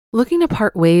Looking to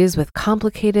part ways with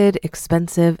complicated,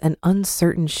 expensive, and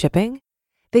uncertain shipping?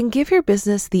 Then give your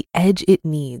business the edge it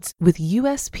needs with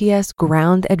USPS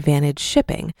Ground Advantage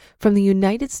shipping from the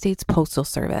United States Postal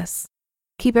Service.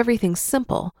 Keep everything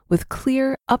simple with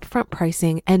clear, upfront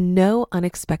pricing and no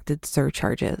unexpected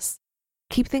surcharges.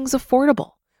 Keep things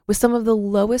affordable with some of the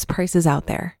lowest prices out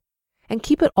there. And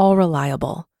keep it all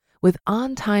reliable with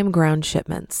on-time ground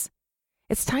shipments.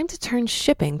 It's time to turn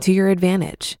shipping to your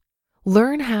advantage.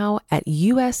 Learn how at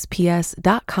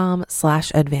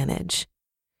USPS.com/advantage.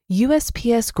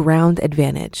 USPS Ground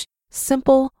Advantage.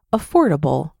 Simple,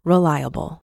 affordable,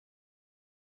 reliable.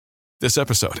 This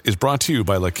episode is brought to you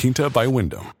by La Quinta by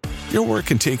Wyndham. Your work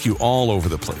can take you all over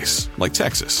the place, like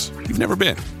Texas. You've never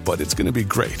been, but it's going to be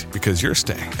great because you're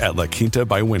staying at La Quinta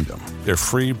by Wyndham. Their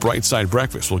free Bright Side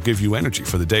breakfast will give you energy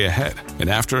for the day ahead.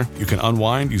 And after, you can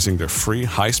unwind using their free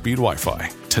high-speed Wi-Fi.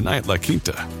 Tonight, La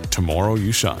Quinta. Tomorrow,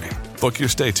 you shine. Book your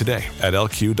stay today at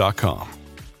LQ.com.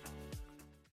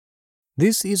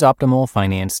 This is Optimal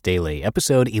Finance Daily,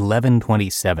 episode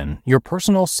 1127, Your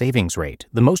Personal Savings Rate,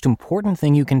 the Most Important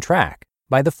Thing You Can Track,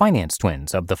 by the Finance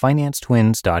Twins of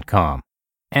thefinancetwins.com.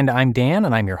 And I'm Dan,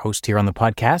 and I'm your host here on the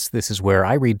podcast. This is where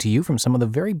I read to you from some of the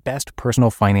very best personal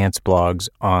finance blogs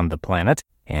on the planet,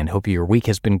 and hope your week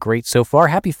has been great so far.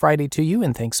 Happy Friday to you,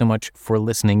 and thanks so much for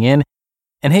listening in.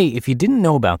 And hey, if you didn't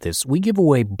know about this, we give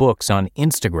away books on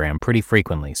Instagram pretty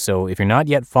frequently, so if you're not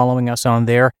yet following us on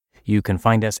there, you can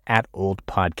find us at Old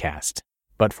Podcast.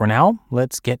 But for now,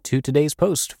 let's get to today's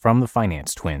post from the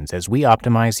Finance Twins as we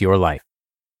optimize your life.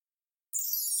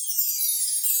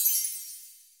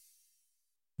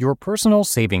 Your Personal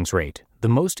Savings Rate, the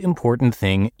Most Important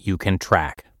Thing You Can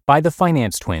Track, by the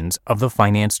Finance Twins of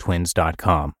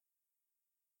thefinancetwins.com.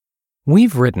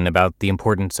 We've written about the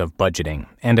importance of budgeting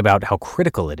and about how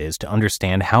critical it is to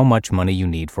understand how much money you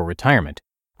need for retirement.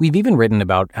 We've even written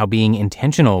about how being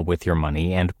intentional with your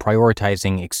money and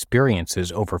prioritizing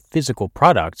experiences over physical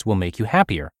products will make you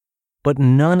happier. But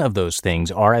none of those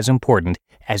things are as important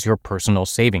as your personal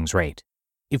savings rate.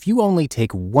 If you only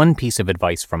take one piece of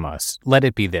advice from us, let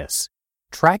it be this.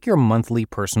 Track your monthly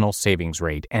personal savings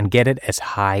rate and get it as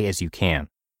high as you can.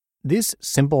 This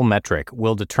simple metric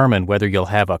will determine whether you'll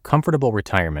have a comfortable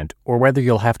retirement or whether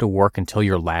you'll have to work until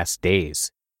your last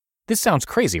days. This sounds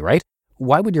crazy, right?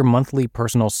 Why would your monthly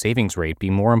personal savings rate be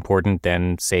more important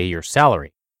than, say, your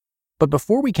salary? But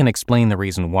before we can explain the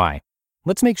reason why,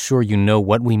 let's make sure you know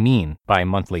what we mean by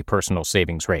monthly personal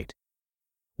savings rate.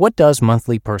 What does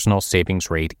monthly personal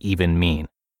savings rate even mean?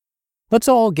 Let's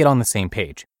all get on the same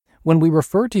page. When we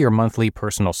refer to your monthly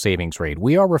personal savings rate,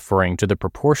 we are referring to the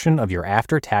proportion of your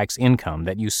after-tax income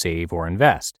that you save or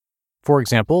invest. For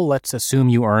example, let's assume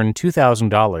you earn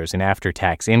 $2,000 in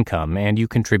after-tax income and you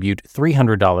contribute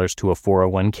 $300 to a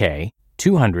 401k,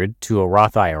 $200 to a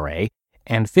Roth IRA,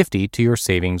 and $50 to your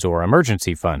savings or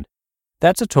emergency fund.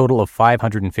 That's a total of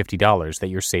 $550 that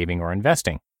you're saving or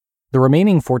investing. The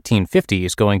remaining $1,450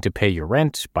 is going to pay your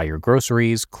rent, buy your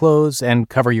groceries, clothes, and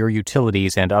cover your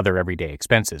utilities and other everyday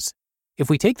expenses. If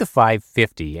we take the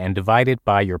 $550 and divide it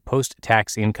by your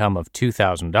post-tax income of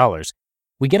 $2,000,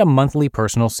 we get a monthly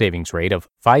personal savings rate of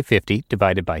 $550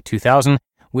 divided by 2,000,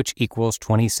 which equals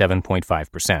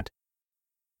 27.5%.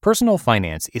 Personal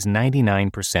finance is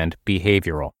 99%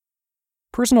 behavioral.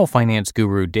 Personal finance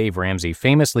guru Dave Ramsey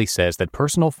famously says that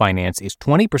personal finance is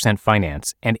 20%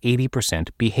 finance and 80%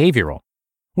 behavioral.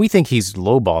 We think he's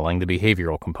lowballing the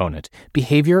behavioral component.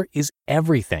 Behavior is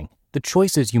everything. The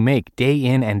choices you make day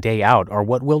in and day out are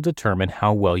what will determine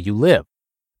how well you live.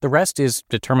 The rest is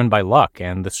determined by luck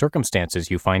and the circumstances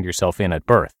you find yourself in at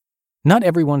birth. Not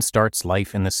everyone starts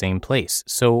life in the same place,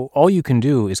 so all you can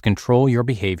do is control your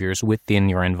behaviors within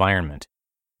your environment.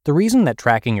 The reason that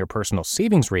tracking your personal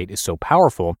savings rate is so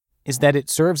powerful is that it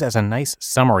serves as a nice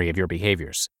summary of your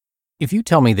behaviors. If you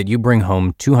tell me that you bring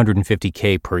home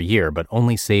 $250K per year but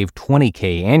only save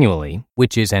 $20K annually,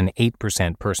 which is an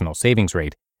 8% personal savings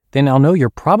rate, then I'll know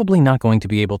you're probably not going to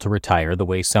be able to retire the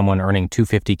way someone earning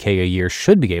 $250K a year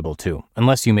should be able to,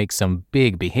 unless you make some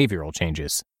big behavioral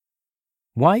changes.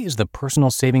 Why is the personal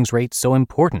savings rate so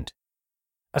important?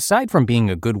 Aside from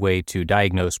being a good way to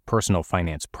diagnose personal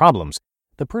finance problems,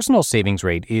 the personal savings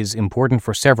rate is important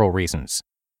for several reasons.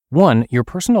 One, your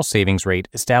personal savings rate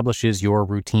establishes your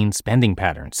routine spending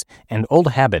patterns, and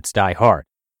old habits die hard.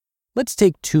 Let's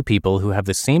take two people who have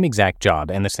the same exact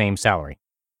job and the same salary.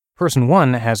 Person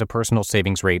 1 has a personal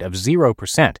savings rate of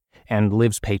 0% and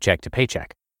lives paycheck to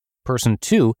paycheck. Person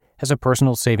 2 has a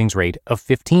personal savings rate of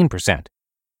 15%.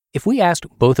 If we asked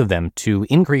both of them to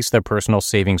increase their personal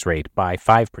savings rate by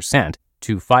 5%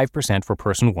 to 5% for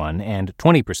person 1 and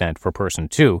 20% for person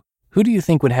 2, who do you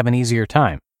think would have an easier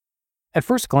time? At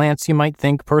first glance, you might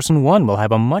think person 1 will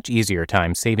have a much easier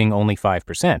time saving only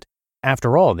 5%.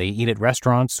 After all, they eat at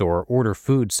restaurants or order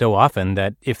food so often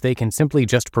that if they can simply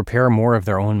just prepare more of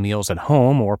their own meals at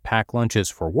home or pack lunches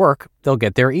for work, they'll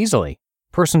get there easily.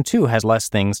 Person 2 has less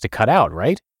things to cut out,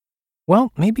 right?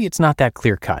 Well, maybe it's not that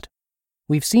clear-cut.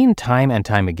 We've seen time and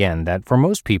time again that for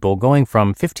most people, going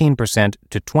from 15%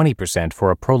 to 20% for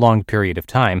a prolonged period of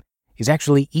time is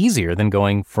actually easier than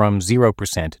going from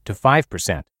 0% to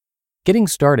 5%. Getting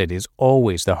started is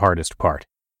always the hardest part.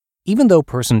 Even though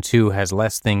person 2 has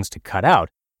less things to cut out,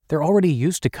 they're already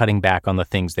used to cutting back on the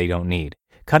things they don't need.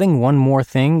 Cutting one more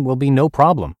thing will be no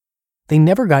problem. They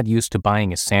never got used to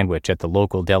buying a sandwich at the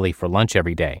local deli for lunch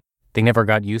every day. They never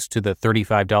got used to the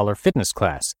 $35 fitness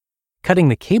class. Cutting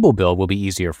the cable bill will be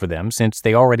easier for them since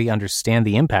they already understand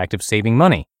the impact of saving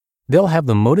money. They'll have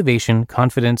the motivation,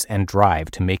 confidence, and drive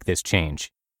to make this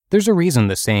change. There's a reason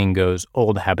the saying goes,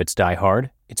 old habits die hard.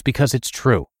 It's because it's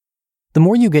true. The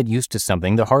more you get used to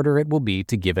something, the harder it will be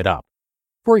to give it up.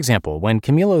 For example, when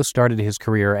Camilo started his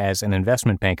career as an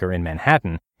investment banker in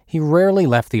Manhattan, he rarely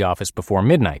left the office before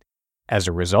midnight. As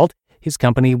a result, his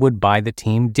company would buy the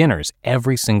team dinners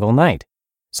every single night.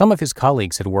 Some of his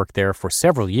colleagues had worked there for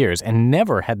several years and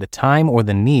never had the time or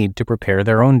the need to prepare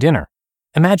their own dinner.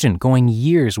 Imagine going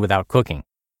years without cooking.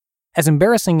 As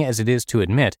embarrassing as it is to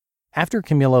admit, after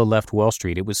Camilo left Wall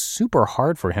Street, it was super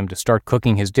hard for him to start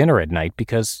cooking his dinner at night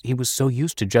because he was so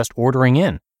used to just ordering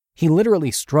in. He literally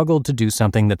struggled to do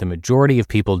something that the majority of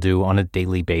people do on a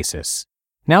daily basis.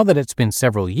 Now that it's been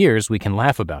several years, we can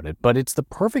laugh about it, but it's the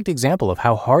perfect example of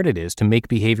how hard it is to make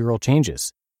behavioral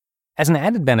changes. As an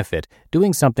added benefit,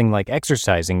 doing something like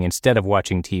exercising instead of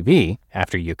watching TV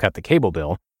after you cut the cable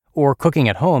bill, or cooking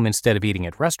at home instead of eating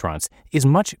at restaurants is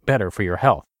much better for your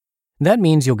health. That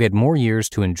means you'll get more years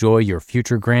to enjoy your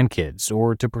future grandkids,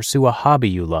 or to pursue a hobby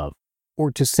you love, or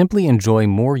to simply enjoy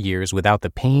more years without the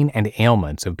pain and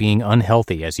ailments of being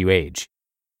unhealthy as you age.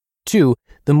 2,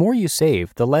 the more you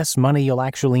save, the less money you'll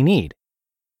actually need.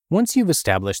 Once you've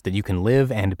established that you can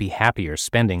live and be happier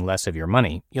spending less of your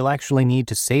money, you'll actually need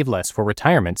to save less for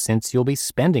retirement since you'll be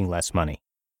spending less money.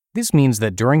 This means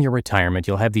that during your retirement,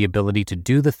 you'll have the ability to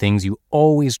do the things you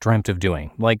always dreamt of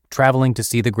doing, like traveling to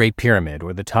see the Great Pyramid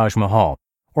or the Taj Mahal.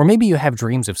 Or maybe you have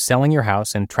dreams of selling your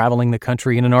house and traveling the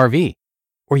country in an RV.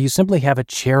 Or you simply have a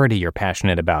charity you're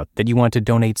passionate about that you want to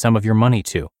donate some of your money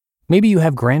to. Maybe you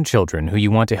have grandchildren who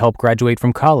you want to help graduate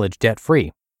from college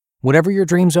debt-free. Whatever your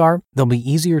dreams are, they'll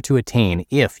be easier to attain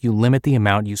if you limit the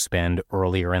amount you spend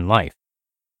earlier in life.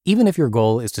 Even if your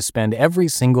goal is to spend every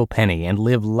single penny and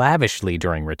live lavishly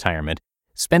during retirement,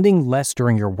 spending less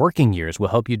during your working years will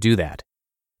help you do that.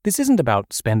 This isn't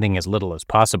about spending as little as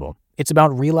possible. It's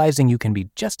about realizing you can be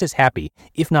just as happy,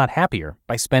 if not happier,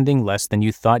 by spending less than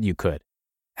you thought you could.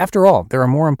 After all, there are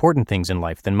more important things in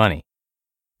life than money.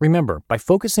 Remember, by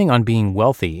focusing on being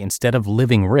wealthy instead of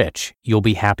living rich, you'll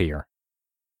be happier.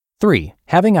 3,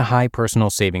 having a high personal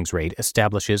savings rate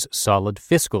establishes solid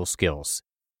fiscal skills.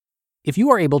 If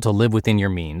you are able to live within your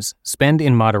means, spend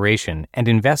in moderation, and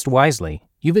invest wisely,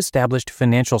 you've established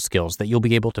financial skills that you'll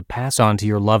be able to pass on to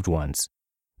your loved ones.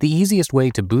 The easiest way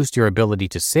to boost your ability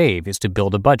to save is to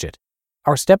build a budget.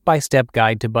 Our step-by-step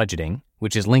guide to budgeting,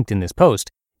 which is linked in this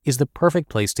post, is the perfect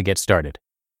place to get started.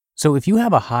 So if you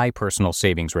have a high personal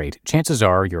savings rate, chances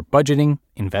are you're budgeting,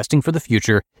 investing for the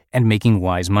future, and making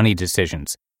wise money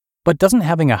decisions. But doesn't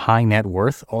having a high net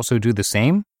worth also do the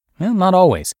same? Well, not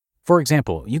always. For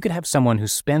example, you could have someone who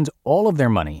spends all of their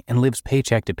money and lives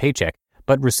paycheck to paycheck,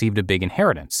 but received a big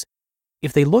inheritance.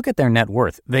 If they look at their net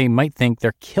worth, they might think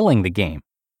they're killing the game,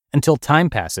 until time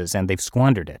passes and they've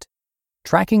squandered it.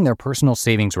 Tracking their personal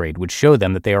savings rate would show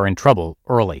them that they are in trouble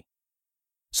early.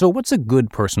 So what's a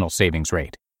good personal savings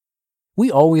rate?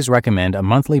 We always recommend a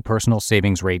monthly personal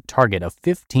savings rate target of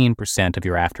 15% of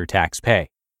your after-tax pay.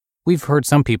 We've heard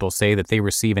some people say that they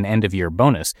receive an end-of-year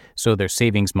bonus, so their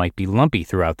savings might be lumpy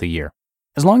throughout the year.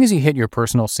 As long as you hit your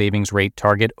personal savings rate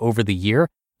target over the year,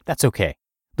 that's okay.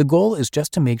 The goal is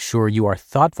just to make sure you are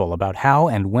thoughtful about how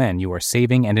and when you are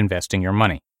saving and investing your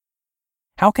money.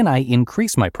 How can I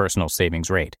increase my personal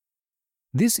savings rate?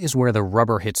 This is where the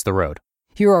rubber hits the road.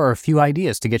 Here are a few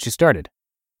ideas to get you started.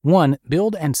 1,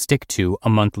 build and stick to a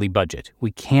monthly budget.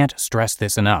 We can't stress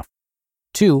this enough.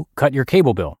 2, cut your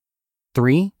cable bill.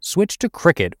 3, switch to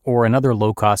Cricket or another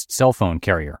low-cost cell phone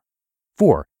carrier.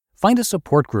 4, find a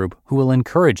support group who will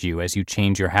encourage you as you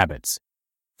change your habits.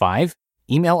 5,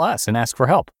 email us and ask for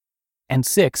help. And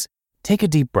 6, take a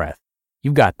deep breath.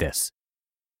 You got this.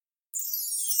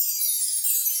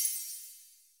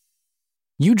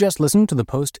 You just listened to the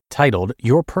post titled,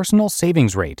 Your Personal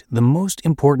Savings Rate, the Most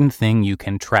Important Thing You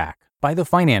Can Track, by the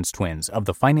finance twins of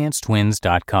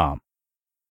thefinancetwins.com.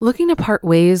 Looking to part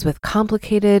ways with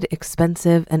complicated,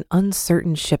 expensive, and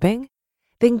uncertain shipping?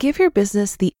 Then give your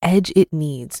business the edge it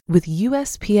needs with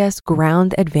USPS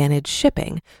Ground Advantage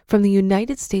shipping from the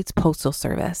United States Postal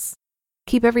Service.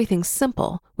 Keep everything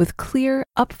simple with clear,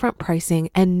 upfront pricing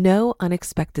and no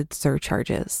unexpected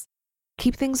surcharges.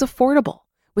 Keep things affordable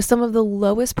with some of the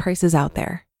lowest prices out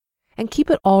there. And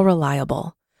keep it all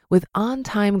reliable with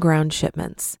on-time ground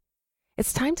shipments.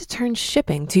 It's time to turn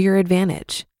shipping to your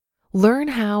advantage. Learn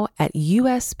how at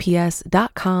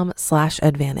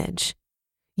USPS.com/advantage.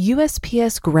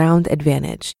 USPS Ground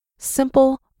Advantage.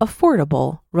 Simple,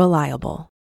 affordable,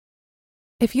 reliable.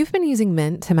 If you've been using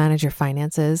Mint to manage your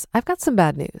finances, I've got some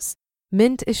bad news.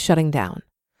 Mint is shutting down.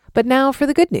 But now for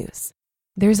the good news.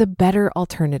 There's a better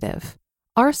alternative.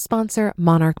 Our sponsor,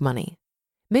 Monarch Money.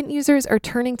 Mint users are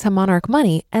turning to Monarch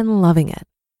Money and loving it.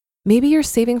 Maybe you're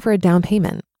saving for a down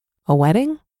payment, a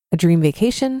wedding, a dream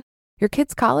vacation, your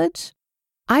kids' college.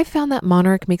 I've found that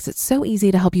Monarch makes it so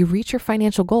easy to help you reach your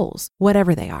financial goals,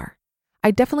 whatever they are.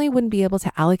 I definitely wouldn't be able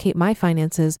to allocate my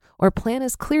finances or plan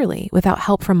as clearly without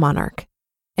help from Monarch.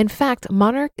 In fact,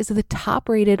 Monarch is the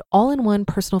top-rated all-in-one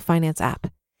personal finance app.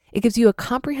 It gives you a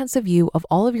comprehensive view of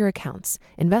all of your accounts,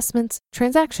 investments,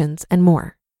 transactions, and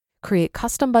more. Create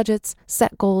custom budgets,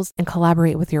 set goals, and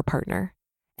collaborate with your partner.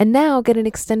 And now get an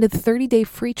extended 30-day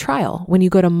free trial when you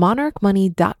go to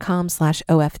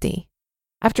monarchmoney.com/OFD.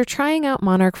 After trying out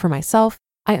Monarch for myself,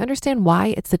 I understand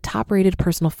why it's the top-rated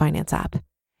personal finance app.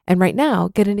 And right now,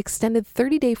 get an extended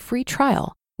 30-day free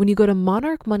trial when you go to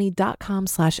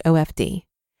monarchmoney.com/OFD.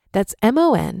 That's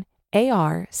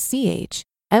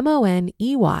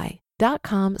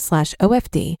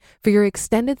monarchmoney.com/OFD for your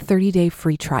extended 30-day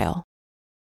free trial.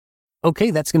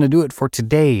 Okay, that's going to do it for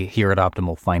today here at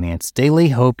Optimal Finance Daily.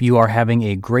 Hope you are having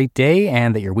a great day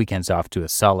and that your weekend's off to a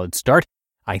solid start.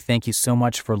 I thank you so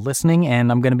much for listening,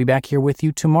 and I'm going to be back here with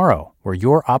you tomorrow where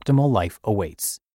your optimal life awaits.